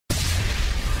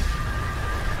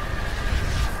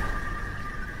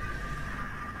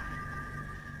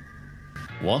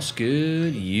What's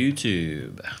good,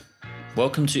 YouTube?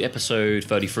 Welcome to episode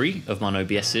 33 of my No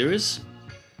BS series.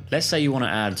 Let's say you want to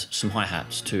add some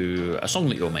hi-hats to a song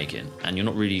that you're making and you're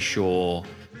not really sure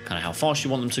kind of how fast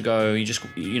you want them to go. You just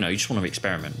want to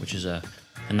experiment, which is a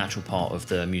natural part of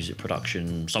the music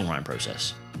production songwriting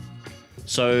process.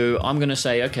 So I'm going to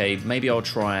say, okay, maybe I'll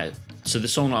try it. So the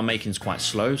song that I'm making is quite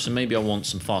slow, so maybe I want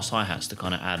some fast hi-hats to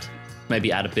kind of add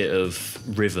a bit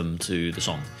of rhythm to the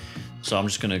song. So I'm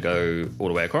just going to go all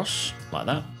the way across like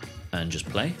that and just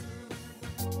play.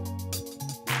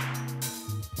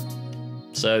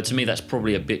 So to me, that's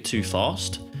probably a bit too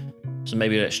fast. So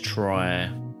maybe let's try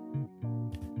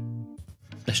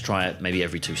it maybe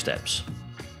every 2 steps.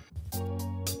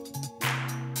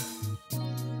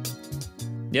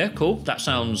 Yeah, cool. That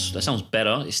sounds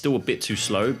better. It's still a bit too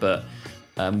slow, but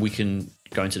we can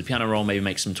go into the piano roll, maybe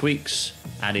make some tweaks,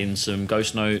 add in some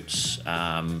ghost notes,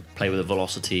 play with the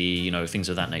velocity, things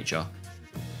of that nature.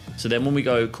 So then when we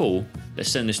go, cool, let's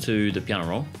send this to the piano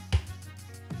roll.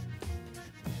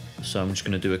 So I'm just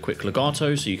going to do a quick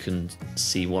legato so you can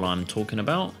see what I'm talking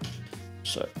about.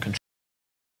 So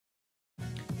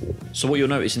what you'll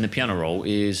notice in the piano roll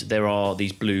is there are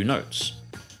these blue notes.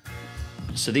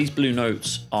 So these blue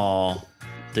notes are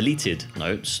deleted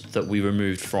notes that we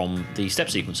removed from the step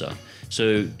sequencer.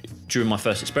 So during my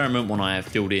first experiment, when I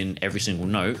filled in every single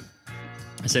note,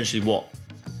 essentially what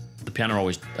the piano roll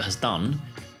has done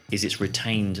is it's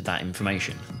retained that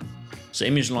information. So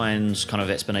ImageLine's kind of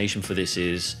explanation for this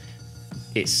is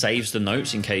it saves the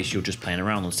notes in case you're just playing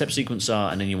around on step sequencer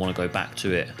and then you want to go back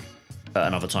to it at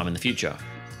another time in the future.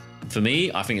 For me,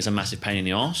 I think it's a massive pain in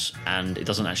the arse, and it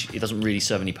doesn't really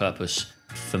serve any purpose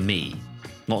for me.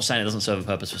 I'm not saying it doesn't serve a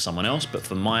purpose for someone else, but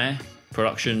for my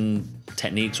production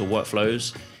techniques or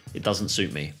workflows, it doesn't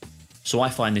suit me. So I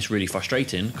find this really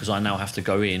frustrating because I now have to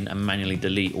go in and manually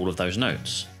delete all of those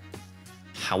notes.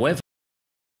 However,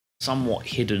 somewhat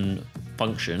hidden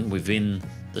function within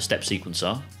the step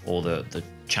sequencer, or the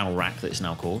channel rack that it's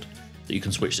now called, that you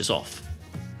can switch this off.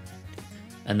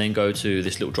 And then go to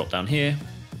this little drop down here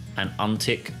and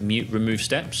untick mute remove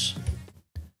steps.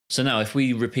 So now if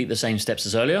we repeat the same steps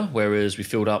as earlier, whereas we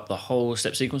filled up the whole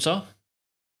step sequencer,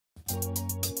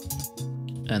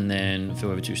 and then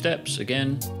fill over 2 steps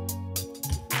again,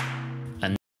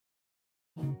 and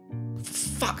for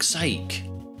fuck's sake.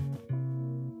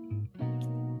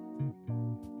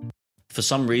 For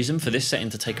some reason, for this setting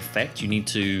to take effect, you need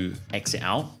to exit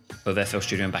out of FL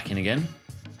Studio and back in again,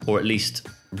 or at least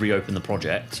reopen the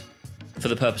project. For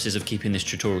the purposes of keeping this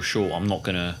tutorial short, I'm not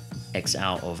gonna exit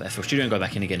out of FL Studio and go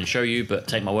back in again and show you, but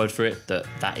take my word for it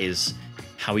that is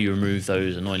how you remove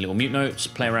those annoying little mute notes.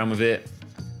 Play around with it,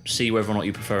 see whether or not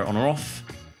you prefer it on or off,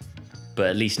 but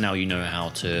at least now you know how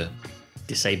to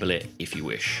disable it if you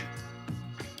wish.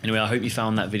 Anyway, I hope you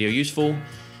found that video useful.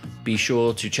 Be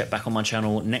sure to check back on my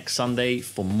channel next Sunday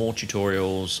for more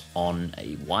tutorials on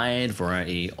a wide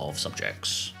variety of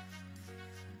subjects.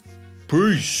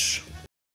 Peace!